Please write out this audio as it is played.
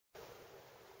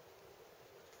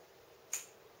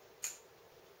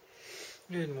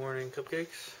Good morning,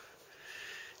 cupcakes.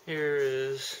 Here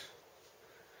is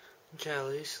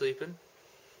Callie sleeping.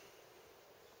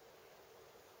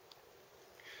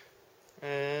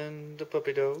 And the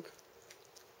puppy dog.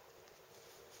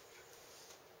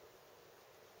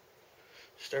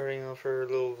 Starting off her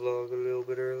little vlog a little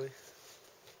bit early.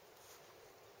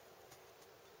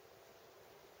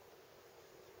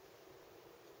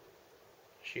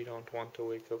 She don't want to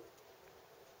wake up.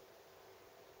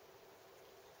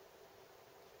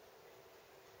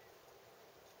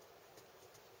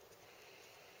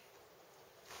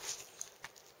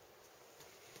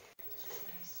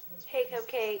 Hey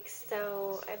cupcakes,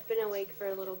 so I've been awake for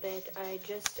a little bit. I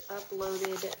just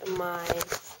uploaded my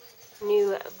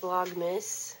new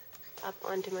Vlogmas up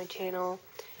onto my channel,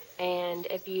 and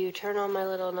if you turn on my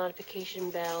little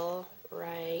notification bell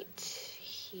right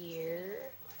here,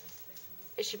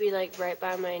 it should be like right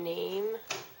by my name.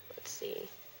 Let's see,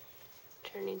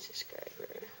 turning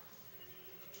subscriber.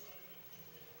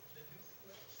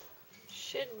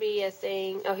 Should be a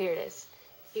thing. Oh, here it is.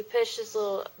 If you push this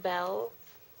little bell,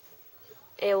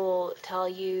 it will tell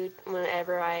you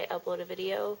whenever I upload a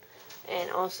video.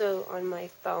 And also on my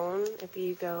phone, if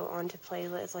you go onto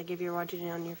playlists, like if you're watching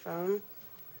it on your phone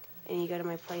and you go to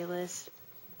my playlist,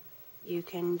 you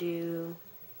can do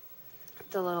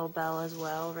the little bell as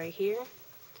well right here,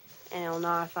 and it will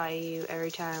notify you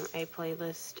every time a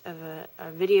playlist of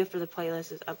a video for the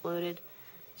playlist is uploaded.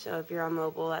 So if you're on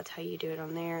mobile, that's how you do it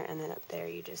on there, and then up there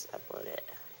you just upload it.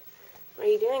 What are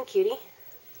you doing, cutie?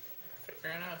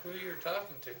 Figuring out who you're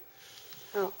talking to.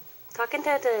 Oh, talking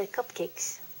to the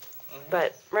cupcakes.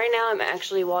 But right now I'm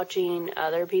actually watching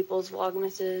other people's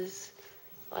Vlogmases.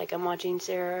 Like I'm watching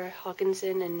Sarah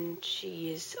Hawkinson, and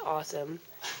she's awesome.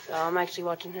 So I'm actually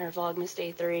watching her Vlogmas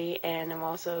Day 3, and I'm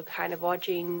also kind of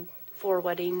watching 4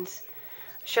 Weddings.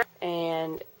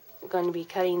 And I'm going to be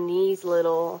cutting these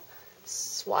little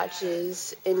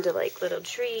swatches into like little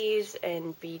trees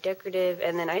and be decorative,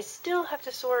 and then I still have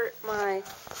to sort my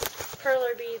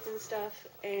perler beads and stuff,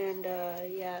 and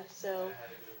yeah, so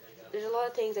there's a lot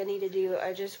of things I need to do.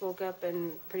 I just woke up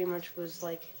and pretty much was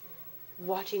like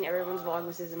watching everyone's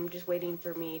Vlogmases and just waiting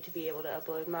for me to be able to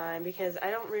upload mine, because I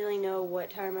don't really know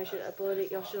what time I should upload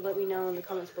it. Y'all should let me know in the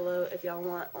comments below if y'all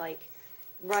want like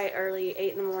right early,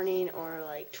 8 in the morning, or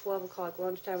like 12 o'clock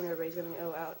lunchtime when everybody's gonna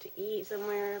go out to eat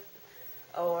somewhere,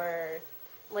 or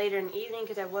later in the evening,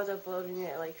 because I was uploading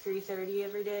it at like 3:30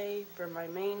 every day for my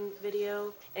main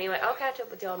video. Anyway, I'll catch up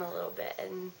with y'all in a little bit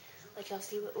and let y'all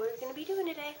see what we're going to be doing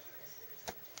today.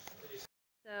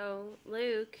 So,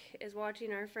 Luke is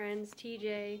watching our friends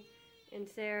TJ and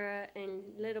Sarah and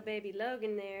little baby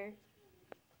Logan there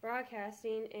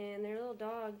broadcasting, and their little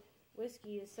dog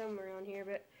Whiskey is somewhere on here,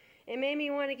 but it made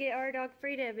me want to get our dog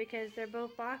Freta because they're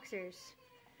both boxers.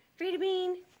 Freta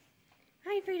Bean!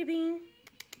 Hi, Freta Bean!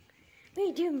 What are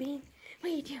you doing, Bean? What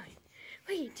are you doing?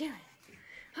 What are you doing?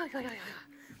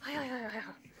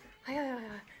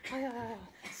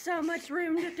 So much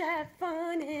room to have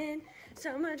fun in.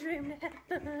 So much room to have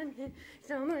fun in.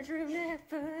 So much room to have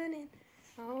fun in.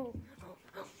 Oh.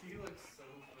 She looks so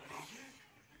funny.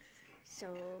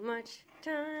 So much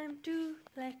time to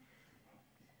play.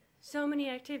 So many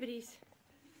activities.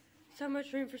 So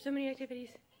much room for so many activities.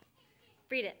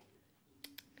 Read it.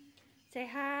 Say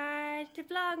hi to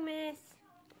Vlogmas.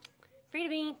 Freta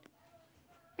Bean.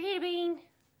 Freta Bean.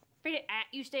 Freta,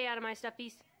 you stay out of my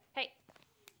stuffies. Hey.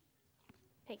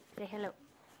 Hey, say hello.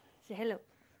 Say hello.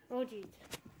 Oh, jeez.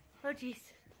 Oh,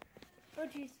 jeez. Oh,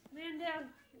 jeez. Man down.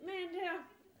 Man down.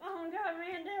 Oh, my God,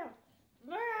 man down.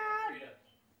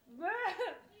 Freta.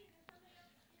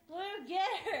 Blue,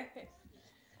 get her.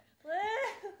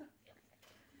 Blue.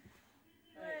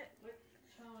 Hey, quit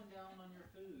chowing down on your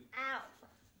food. Ow.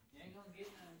 You ain't gonna get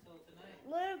none until tonight.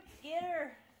 Luke, get her.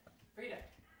 Freta.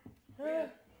 Freta.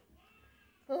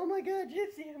 Oh my God,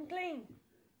 Gypsy, I'm clean.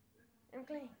 I'm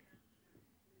clean.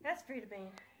 That's Freta Bean.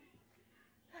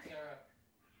 Okay. Sarah.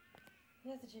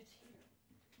 That's the Gypsy.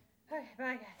 Okay,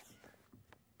 bye guys.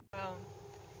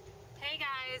 Hey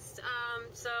guys,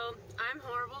 so I'm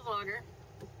Horrible Vlogger.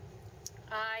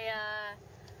 I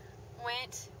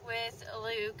went with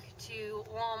Luke to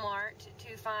Walmart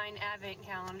to find advent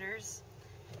calendars,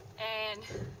 and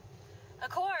of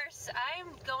course I'm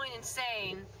going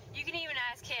insane. You can even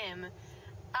ask him.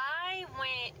 I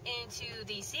went into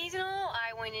the seasonal,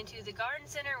 I went into the garden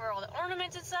center where all the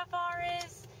ornaments and stuff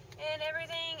is and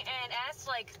everything, and asked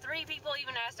like 3 people,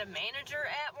 even asked a manager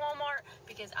at Walmart,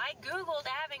 because I googled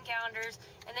advent calendars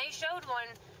and they showed one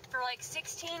for like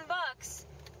 16 bucks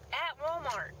at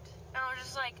Walmart. And I was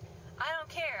just like, I don't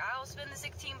care, I will spend the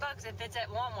 16 bucks if it's at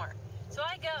Walmart. So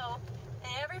I go,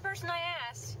 and every person I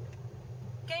asked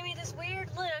gave me this weird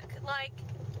look, like,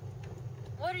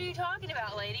 what are you talking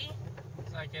about, lady?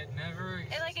 It's like it never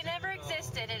existed. It never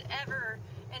existed,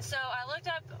 And so I looked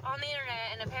up on the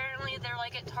internet, and apparently they're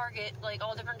like at Target, like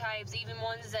all different types, even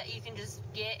ones that you can just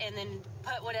get and then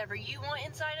put whatever you want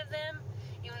inside of them,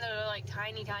 even though they're like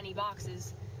tiny, tiny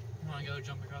boxes. You want to go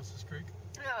jump across this creek?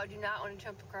 No, I do not want to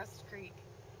jump across the creek.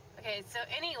 Okay, so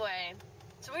anyway,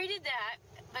 so we did that,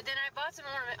 but then I bought some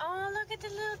ornament. Oh, look at the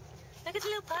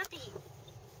little puppy.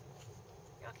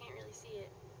 Y'all can't really see it.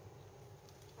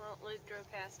 Well, Luke drove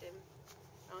past him.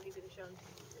 Oh, he could have shown.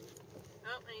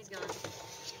 Oh, and he's gone.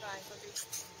 Bye, puppy.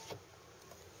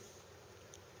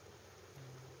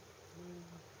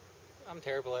 I'm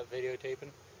terrible at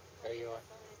videotaping. There you are.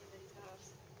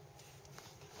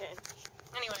 Okay.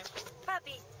 Anyway,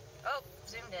 puppy. Oh,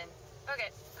 zoomed in. Okay,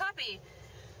 puppy.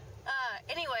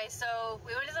 Anyway, so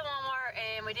we went to the Walmart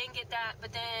and we didn't get that,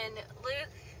 but then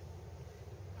Luke,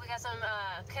 we got some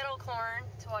kettle corn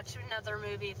to watch another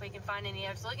movie if we can find any.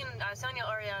 I was telling you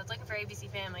earlier, I was looking for ABC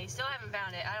Family. Still haven't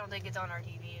found it. I don't think it's on our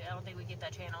TV. I don't think we get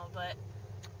that channel, but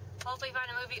hopefully find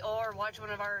a movie or watch one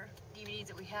of our DVDs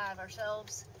that we have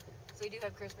ourselves. So we do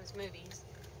have Christmas movies.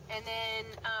 And then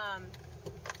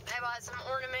I bought some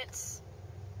ornaments,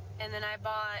 and then I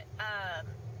bought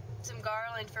some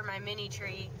garland for my mini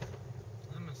tree.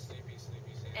 I'm a sleepy Santa.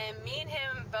 And me and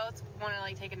him both want to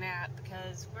like take a nap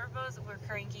because we're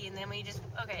cranky, and then we just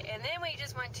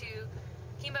went to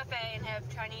King Buffet and have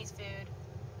Chinese food,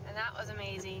 and that was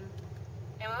amazing.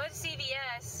 And we went to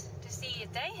CVS to see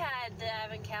if they had the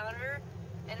advent calendar,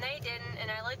 and they didn't. And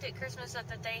I looked at Christmas stuff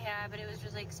that they had, but it was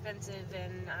really expensive,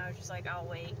 and I was just like, I'll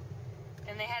wait.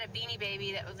 And they had a Beanie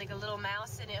Baby that was like a little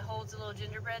mouse, and it holds a little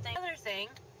gingerbread thing. Another thing,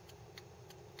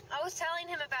 I was telling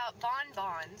him about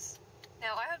bonbons.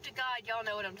 Now, I hope to God y'all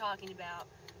know what I'm talking about.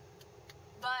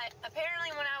 But apparently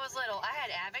when I was little, I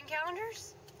had advent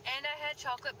calendars and I had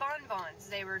chocolate bonbons.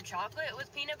 They were chocolate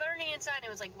with peanut butter on the inside, and it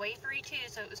was like wafery too,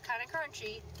 so it was kind of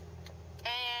crunchy.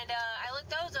 And I looked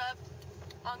those up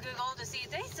on Google to see if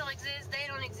they still exist. They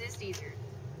don't exist either.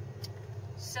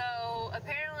 So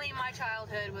apparently my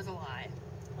childhood was a lie.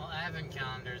 Well, advent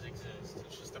calendars exist.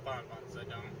 It's just the bonbons that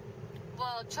don't.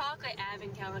 Well, chocolate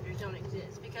advent calendars don't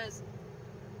exist because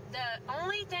the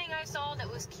only thing I saw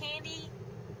that was candy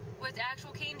with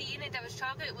actual candy in it that was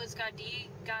chocolate was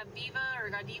Godiva or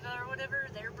whatever,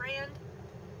 their brand.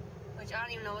 Which I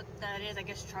don't even know what that is. I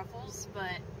guess truffles.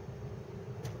 But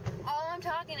all I'm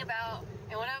talking about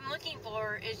and what I'm looking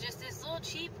for is just this little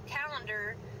cheap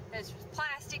calendar that's a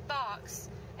plastic box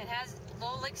and has a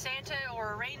little like Santa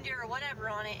or a reindeer or whatever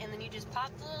on it, and then you just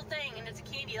pop the little thing and it's a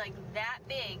candy like that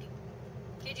big.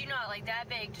 Kid you not, like that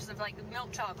big, just of like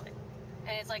milk chocolate.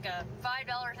 And it's like a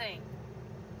 $5 thing.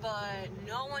 But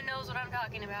no one knows what I'm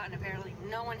talking about, and apparently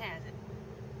no one has it.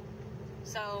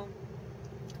 So,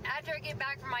 after I get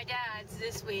back from my dad's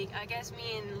this week, I guess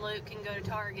me and Luke can go to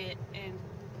Target and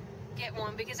get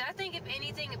one. Because I think if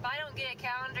anything, if I don't get a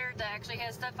calendar that actually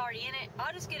has stuff already in it,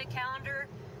 I'll just get a calendar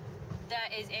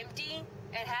that is empty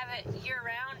and have it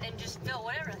year-round and just fill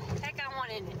whatever the heck I want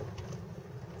in it.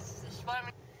 This is what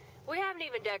I'm... We haven't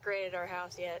even decorated our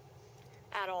house yet.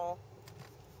 At all.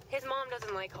 His mom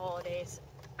doesn't like holidays.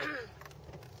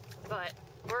 But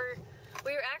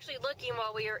we were actually looking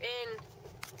while we were in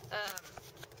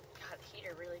God, the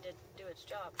heater really did do its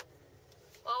job.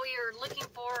 While we were looking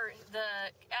for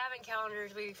the advent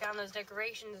calendars, we found those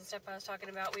decorations and stuff I was talking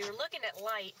about. We were looking at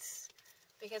lights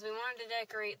because we wanted to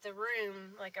decorate the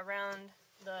room like around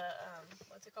the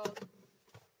what's it called?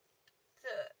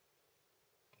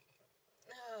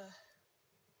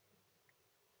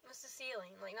 What's the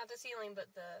ceiling? Like not the ceiling, but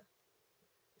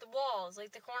the walls,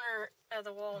 like the corner of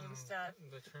the walls and stuff.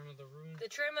 The trim of the room? The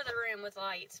trim of the room with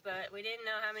lights, but we didn't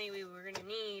know how many we were going to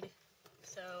need,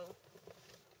 so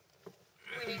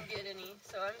we didn't get any.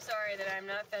 So I'm sorry that I'm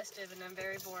not festive and I'm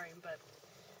very boring, but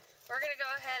we're going to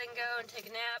go ahead and go and take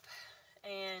a nap,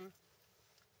 and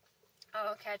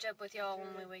I'll catch up with y'all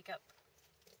when we wake up.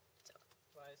 So,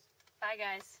 bye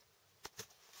guys.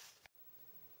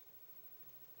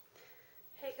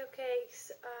 Hey cupcakes,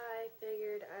 I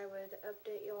figured I would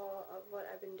update y'all of what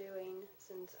I've been doing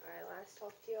since I last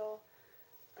talked to y'all.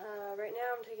 Right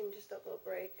now I'm taking just a little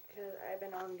break because I've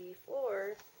been on the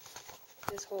floor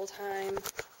this whole time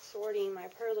sorting my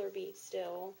perler beads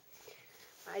still.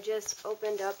 I just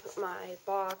opened up my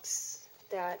box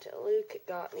that Luke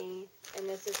got me, and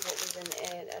this is what was in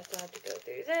it. I still have to go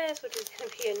through this, which is going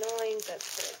to be annoying, so I have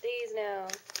to put these now.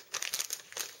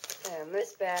 And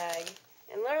this bag.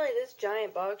 And literally this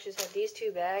giant box just had these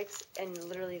two bags and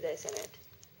literally this in it.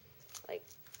 Like,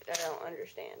 I don't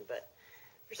understand. But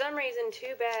for some reason,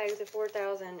 2 bags of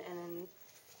 4,000 and then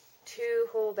 2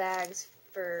 whole bags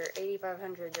for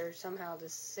 $8,500. They're somehow the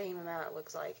same amount, it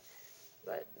looks like.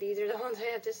 But these are the ones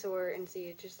I have to sort and see.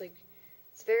 It's just like,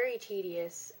 it's very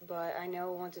tedious, but I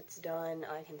know once it's done,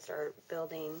 I can start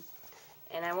building.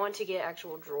 And I want to get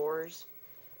actual drawers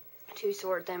to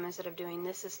sort them instead of doing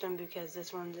this system, because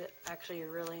this one's actually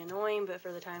really annoying, but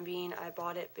for the time being, I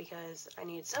bought it because I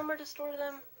needed somewhere to store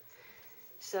them.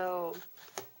 So,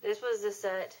 this was the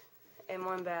set in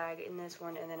one bag in this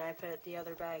one, and then I put the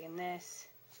other bag in this.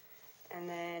 And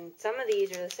then some of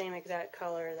these are the same exact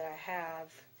color that I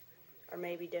have, or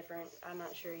maybe different, I'm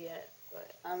not sure yet,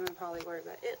 but I'm going to probably worry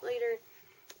about it later.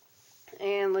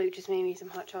 And Luke just made me some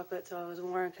hot chocolate, so I was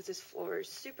warm because this floor is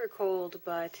super cold,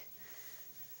 but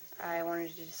I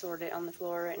wanted to sort it on the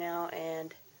floor right now.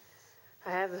 And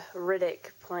I have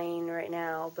Riddick playing right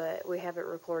now, but we have it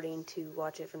recording to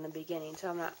watch it from the beginning, so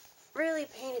I'm not really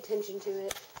paying attention to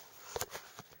it.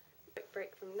 Quick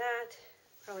break from that,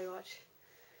 probably watch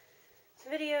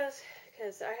some videos,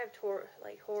 because I have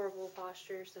horrible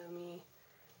posture, so me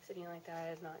sitting like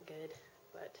that is not good,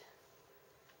 but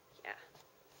yeah.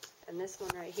 And this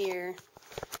one right here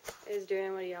is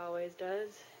doing what he always does,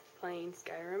 playing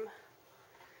Skyrim,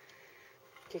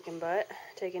 kicking butt,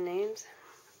 taking names.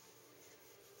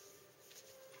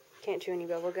 Can't chew any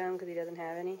bubble gum because he doesn't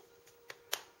have any.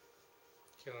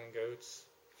 Killing goats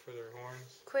for their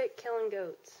horns. Quit killing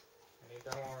goats. I need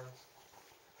the horns.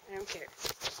 I don't care.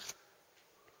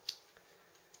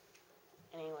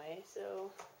 Anyway,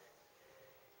 so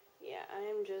yeah, I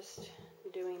am just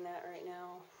doing that right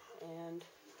now and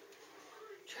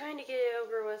trying to get it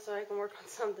over with so I can work on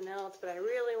something else, but I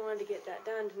really wanted to get that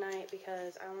done tonight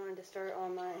because I wanted to start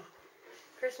on my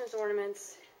Christmas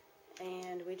ornaments,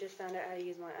 and we just found out how to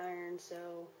use my iron,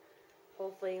 so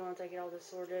hopefully once I get all this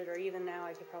sorted, or even now,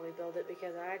 I could probably build it,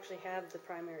 because I actually have the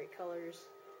primary colors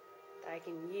that I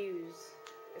can use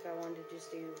if I wanted to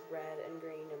just do red and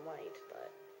green and white. But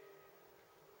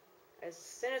as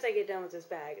soon as I get done with this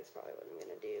bag, it's probably what I'm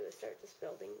going to do, is start just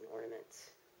building ornaments,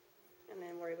 and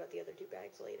then worry about the other 2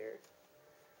 bags later.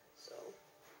 So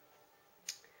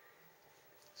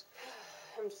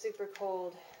I'm super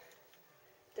cold.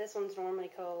 This one's normally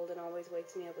cold and always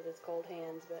wakes me up with its cold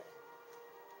hands, but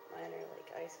mine are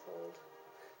like ice cold.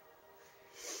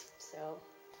 So,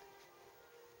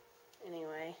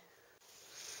 anyway.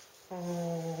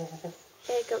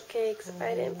 Hey cupcakes,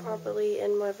 I didn't properly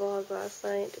end my vlog last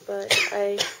night, but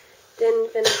I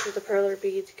didn't finish with the perler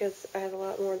beads because I have a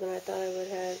lot more than I thought I would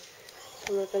have. So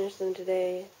I'm going to finish them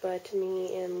today, but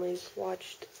me and Luke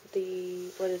watched the,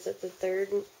 the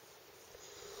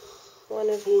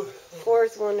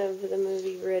fourth one of the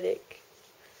movie Riddick,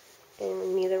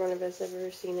 and neither one of us have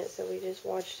ever seen it, so we just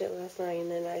watched it last night, and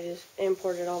then I just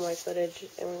imported all my footage,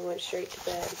 and we went straight to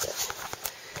bed.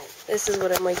 But this is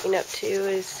what I'm waking up to,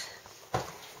 is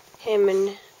him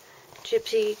and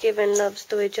Gypsy giving loves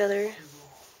to each other,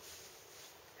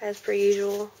 as per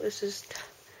usual. This is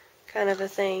kind of a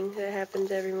thing that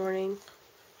happens every morning.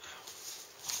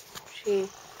 She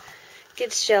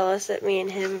gets jealous that me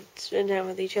and him spend time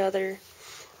with each other,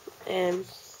 and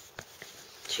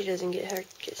she doesn't get her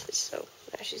kisses, so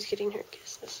now she's getting her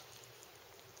kisses.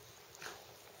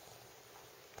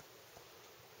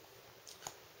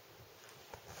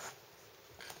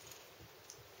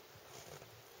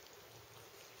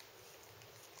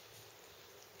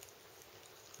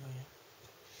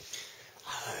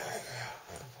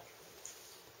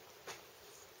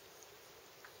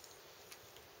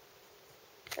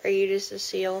 Are you just a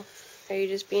seal? Are you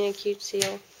just being a cute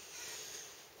seal?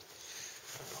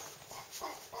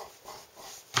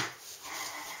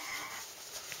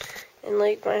 And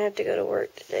Luke might have to go to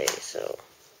work today, so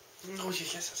No, your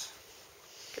kisses.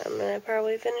 I'm gonna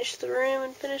probably finish the room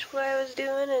and finish what I was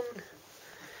doing and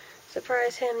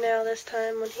surprise him now this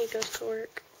time when he goes to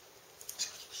work.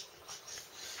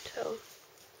 So,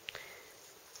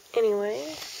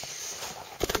 anyway,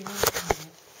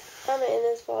 I'm gonna end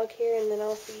this vlog here, and then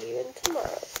I'll see you in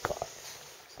tomorrow's vlog.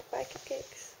 So bye,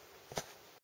 cupcakes.